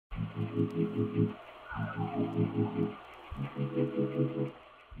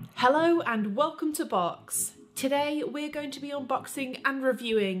Hello and welcome to Box. Today we're going to be unboxing and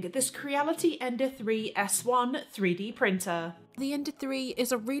reviewing this Creality Ender-3 S1 3D printer. The Ender-3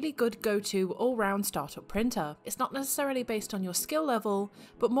 is a really good go-to all-round startup printer. It's not necessarily based on your skill level,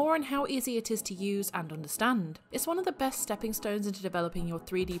 but more on how easy it is to use and understand. It's one of the best stepping stones into developing your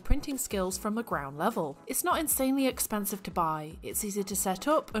 3D printing skills from the ground level. It's not insanely expensive to buy, it's easy to set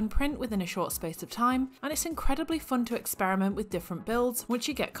up and print within a short space of time, and it's incredibly fun to experiment with different builds once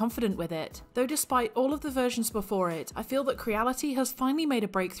you get confident with it. Though despite all of the versions before it, I feel that Creality has finally made a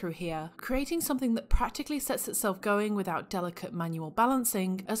breakthrough here, creating something that practically sets itself going without delicate manual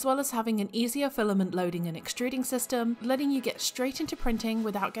balancing, as well as having an easier filament loading and extruding system, letting you get straight into printing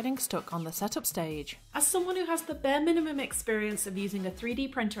without getting stuck on the setup stage. As someone who has the bare minimum experience of using a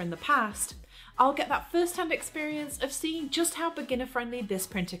 3D printer in the past, I'll get that first-hand experience of seeing just how beginner-friendly this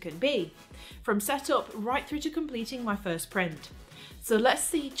printer can be, from setup right through to completing my first print. So let's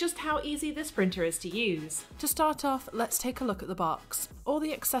see just how easy this printer is to use. To start off, let's take a look at the box. All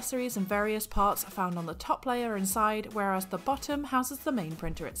the accessories and various parts are found on the top layer inside, whereas the bottom houses the main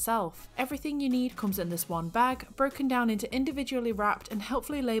printer itself. Everything you need comes in this one bag, broken down into individually wrapped and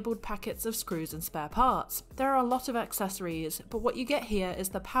helpfully labelled packets of screws and spare parts. There are a lot of accessories, but what you get here is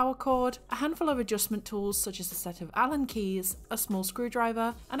the power cord, a handful of adjustment tools such as a set of Allen keys, a small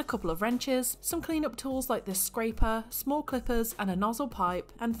screwdriver, and a couple of wrenches, some cleanup tools like this scraper, small clippers and a nozzle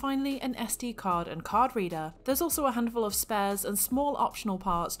pipe, and finally an SD card and card reader. There's also a handful of spares and small optional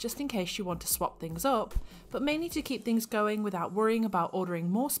parts just in case you want to swap things up, but mainly to keep things going without worrying about ordering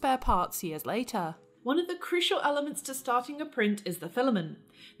more spare parts years later. One of the crucial elements to starting a print is the filament.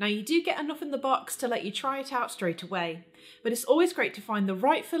 Now you do get enough in the box to let you try it out straight away, but it's always great to find the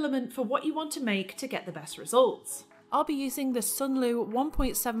right filament for what you want to make to get the best results. I'll be using the Sunlu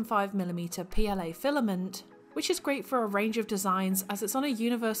 1.75mm PLA filament, which is great for a range of designs as it's on a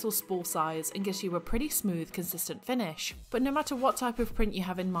universal spool size and gives you a pretty smooth, consistent finish. But no matter what type of print you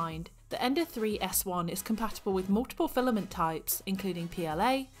have in mind, the Ender-3 S1 is compatible with multiple filament types, including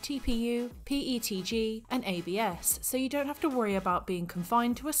PLA, TPU, PETG, and ABS, so you don't have to worry about being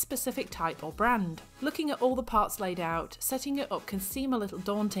confined to a specific type or brand. Looking at all the parts laid out, setting it up can seem a little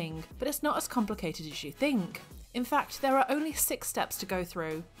daunting, but it's not as complicated as you think. In fact, there are only 6 steps to go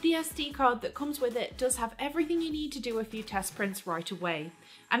through. The SD card that comes with it does have everything you need to do a few test prints right away,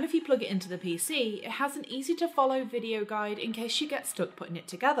 and if you plug it into the PC, it has an easy to follow video guide in case you get stuck putting it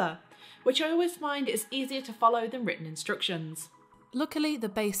together, which I always find is easier to follow than written instructions. Luckily, the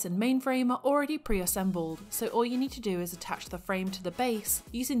base and mainframe are already pre-assembled, so all you need to do is attach the frame to the base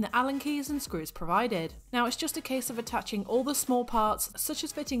using the Allen keys and screws provided. Now it's just a case of attaching all the small parts, such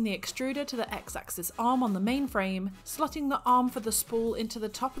as fitting the extruder to the X-axis arm on the mainframe, slotting the arm for the spool into the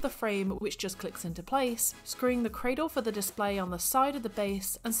top of the frame which just clicks into place, screwing the cradle for the display on the side of the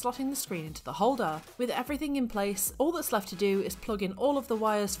base, and slotting the screen into the holder. With everything in place, all that's left to do is plug in all of the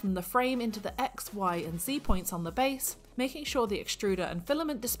wires from the frame into the X, Y and Z points on the base, making sure the extruder and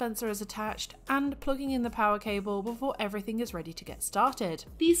filament dispenser is attached, and plugging in the power cable before everything is ready to get started.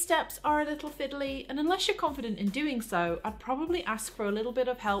 These steps are a little fiddly, and unless you're confident in doing so, I'd probably ask for a little bit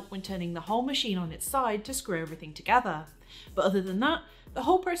of help when turning the whole machine on its side to screw everything together. But other than that, the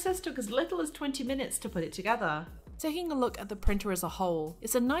whole process took as little as 20 minutes to put it together. Taking a look at the printer as a whole,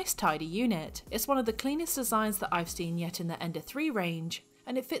 it's a nice tidy unit. It's one of the cleanest designs that I've seen yet in the Ender-3 range,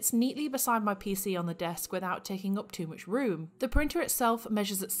 and it fits neatly beside my PC on the desk without taking up too much room. The printer itself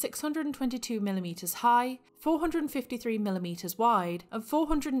measures at 622mm high, 453mm wide, and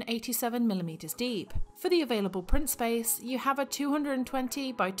 487mm deep. For the available print space, you have a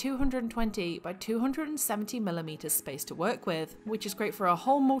 220 by 220 by 270mm space to work with, which is great for a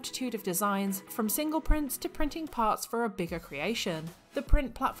whole multitude of designs, from single prints to printing parts for a bigger creation. The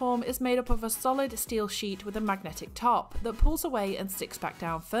print platform is made up of a solid steel sheet with a magnetic top that pulls away and sticks back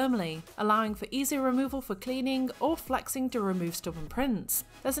down firmly, allowing for easy removal for cleaning or flexing to remove stubborn prints.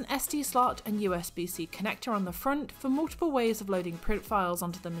 There's an SD slot and USB-C connector on the front for multiple ways of loading print files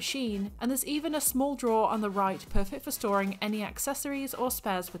onto the machine, and there's even a small drawer on the right perfect for storing any accessories or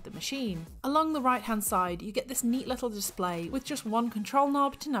spares with the machine. Along the right hand side you get this neat little display with just one control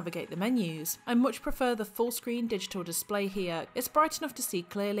knob to navigate the menus. I much prefer the full screen digital display here. It's bright enough to see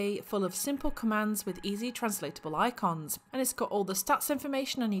clearly, full of simple commands with easy translatable icons, and it's got all the stats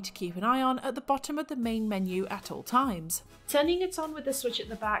information I need to keep an eye on at the bottom of the main menu at all times. Turning it on with the switch at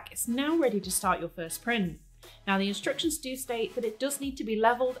the back, it's now ready to start your first print. Now the instructions do state that it does need to be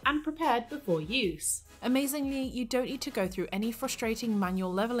levelled and prepared before use. Amazingly, you don't need to go through any frustrating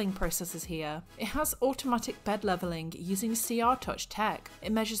manual levelling processes here. It has automatic bed levelling using CR Touch tech.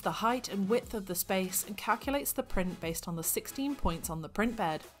 It measures the height and width of the space and calculates the print based on the 16 points on the print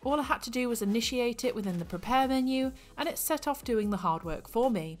bed. All I had to do was initiate it within the prepare menu and it set off doing the hard work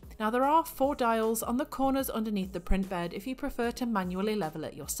for me. Now there are 4 dials on the corners underneath the print bed if you prefer to manually level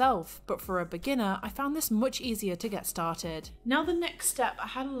it yourself, but for a beginner I found this much easier to get started. Now the next step I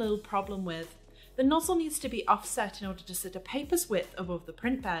had a little problem with. The nozzle needs to be offset in order to sit a paper's width above the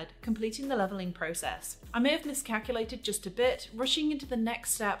print bed, completing the levelling process. I may have miscalculated just a bit, rushing into the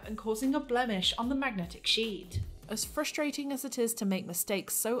next step and causing a blemish on the magnetic sheet. As frustrating as it is to make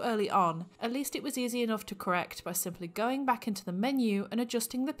mistakes so early on, at least it was easy enough to correct by simply going back into the menu and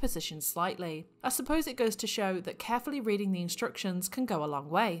adjusting the position slightly. I suppose it goes to show that carefully reading the instructions can go a long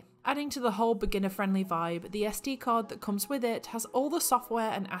way. Adding to the whole beginner-friendly vibe, the SD card that comes with it has all the software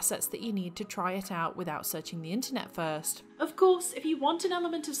and assets that you need to try it out without searching the internet first. Of course, if you want an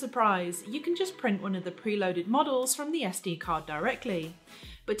element of surprise, you can just print one of the preloaded models from the SD card directly.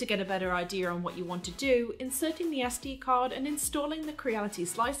 But to get a better idea on what you want to do, inserting the SD card and installing the Creality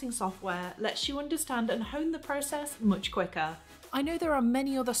slicing software lets you understand and hone the process much quicker. I know there are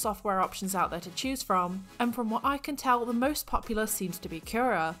many other software options out there to choose from, and from what I can tell the most popular seems to be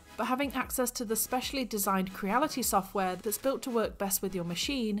Cura, but having access to the specially designed Creality software that's built to work best with your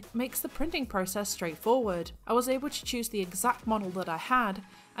machine makes the printing process straightforward. I was able to choose the exact model that I had,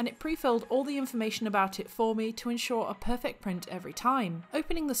 and it pre-filled all the information about it for me to ensure a perfect print every time.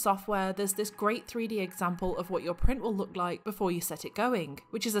 Opening the software, there's this great 3D example of what your print will look like before you set it going,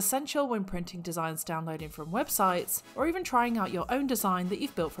 which is essential when printing designs downloading from websites, or even trying out your own design that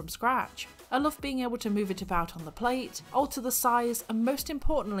you've built from scratch. I love being able to move it about on the plate, alter the size, and most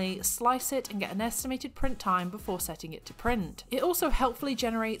importantly, slice it and get an estimated print time before setting it to print. It also helpfully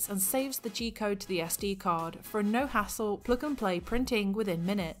generates and saves the G-code to the SD card for a no-hassle, plug-and-play printing within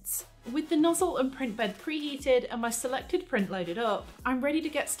minutes. With the nozzle and print bed preheated and my selected print loaded up, I'm ready to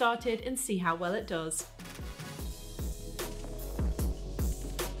get started and see how well it does.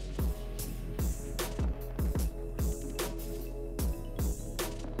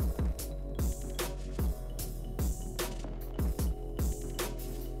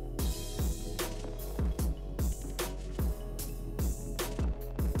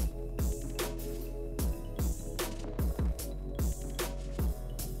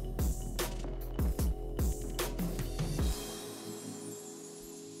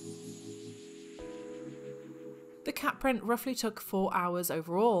 The cat print roughly took 4 hours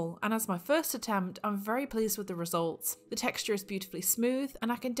overall, and as my first attempt, I'm very pleased with the results. The texture is beautifully smooth,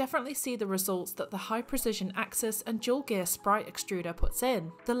 and I can definitely see the results that the high precision axis and dual gear sprite extruder puts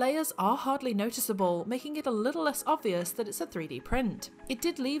in. The layers are hardly noticeable, making it a little less obvious that it's a 3D print. It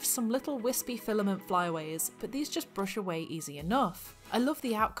did leave some little wispy filament flyaways, but these just brush away easy enough. I love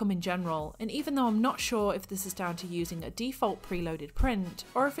the outcome in general, and even though I'm not sure if this is down to using a default preloaded print,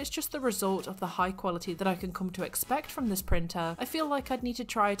 or if it's just the result of the high quality that I can come to expect from this printer, I feel like I'd need to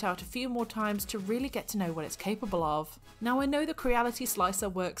try it out a few more times to really get to know what it's capable of. Now I know the Creality slicer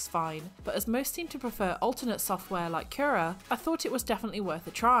works fine, but as most seem to prefer alternate software like Cura, I thought it was definitely worth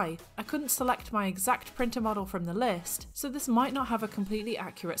a try. I couldn't select my exact printer model from the list, so this might not have a completely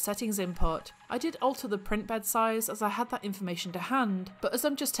accurate settings input. I did alter the print bed size as I had that information to hand, but as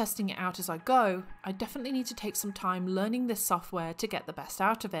I'm just testing it out as I go, I definitely need to take some time learning this software to get the best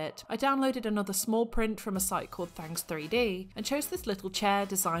out of it. I downloaded another small print from a site called Thanks 3D and chose this little chair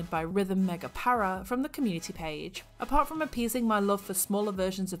designed by Rhythm Mega Para from the community page. Apart from appeasing my love for smaller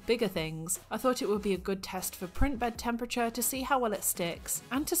versions of bigger things, I thought it would be a good test for print bed temperature to see how well it sticks,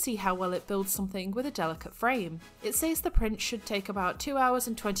 and to see how well it builds something with a delicate frame. It says the print should take about 2 hours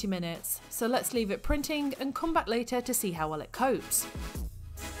and 20 minutes, so let's leave it printing and come back later to see how well it copes.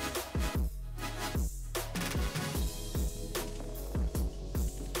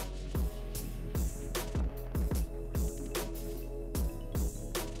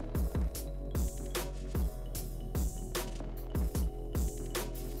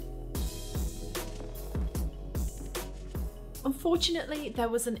 Unfortunately, there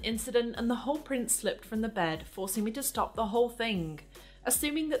was an incident and the whole print slipped from the bed, forcing me to stop the whole thing.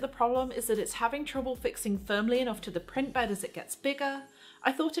 Assuming that the problem is that it's having trouble fixing firmly enough to the print bed as it gets bigger,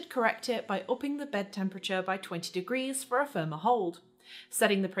 I thought I'd correct it by upping the bed temperature by 20 degrees for a firmer hold.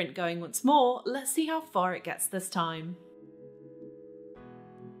 Setting the print going once more, let's see how far it gets this time.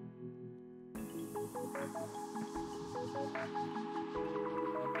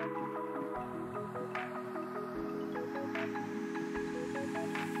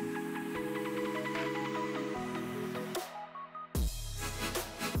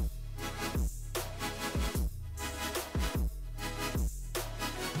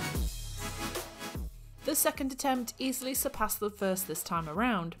 The second attempt easily surpassed the first this time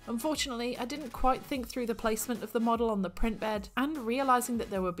around. Unfortunately, I didn't quite think through the placement of the model on the print bed, and realising that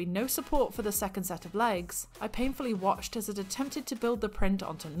there would be no support for the second set of legs, I painfully watched as it attempted to build the print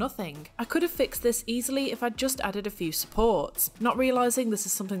onto nothing. I could have fixed this easily if I'd just added a few supports, not realising this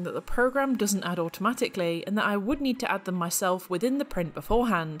is something that the program doesn't add automatically and that I would need to add them myself within the print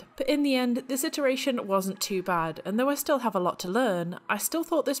beforehand. But in the end, this iteration wasn't too bad, and though I still have a lot to learn, I still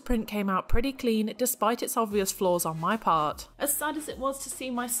thought this print came out pretty clean despite its obvious flaws on my part. As sad as it was to see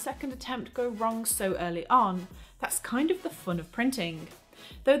my second attempt go wrong so early on, that's kind of the fun of printing.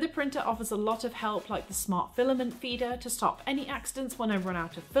 Though the printer offers a lot of help like the smart filament feeder to stop any accidents when I run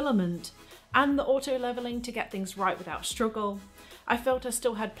out of filament, and the auto leveling to get things right without struggle, I felt I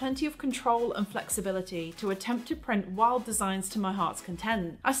still had plenty of control and flexibility to attempt to print wild designs to my heart's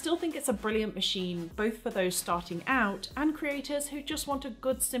content. I still think it's a brilliant machine, both for those starting out and creators who just want a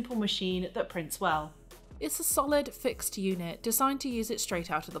good simple machine that prints well. It's a solid, fixed unit designed to use it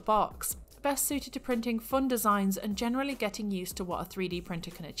straight out of the box, best suited to printing fun designs and generally getting used to what a 3D printer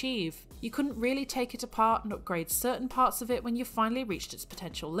can achieve. You couldn't really take it apart and upgrade certain parts of it when you finally reached its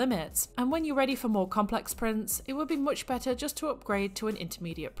potential limits, and when you're ready for more complex prints, it would be much better just to upgrade to an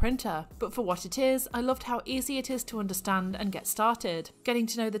intermediate printer. But for what it is, I loved how easy it is to understand and get started. Getting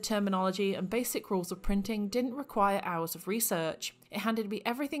to know the terminology and basic rules of printing didn't require hours of research. It handed me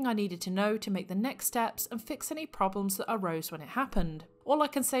everything I needed to know to make the next steps and fix any problems that arose when it happened. All I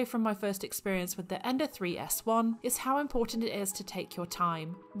can say from my first experience with the Ender-3 S1 is how important it is to take your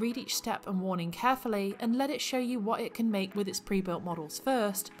time, read each step and warning carefully, and let it show you what it can make with its pre-built models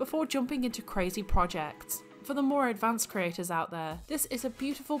first, before jumping into crazy projects. For the more advanced creators out there, this is a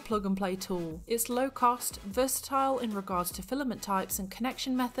beautiful plug and play tool. It's low cost, versatile in regards to filament types and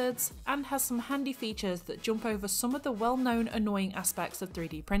connection methods, and has some handy features that jump over some of the well-known annoying aspects of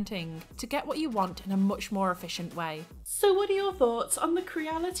 3D printing to get what you want in a much more efficient way. So what are your thoughts on the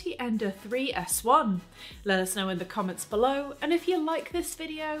Creality Ender-3 S1? Let us know in the comments below, and if you like this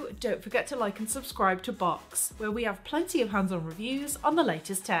video, don't forget to like and subscribe to Box, where we have plenty of hands-on reviews on the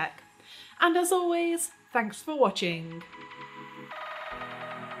latest tech. And as always, thanks for watching.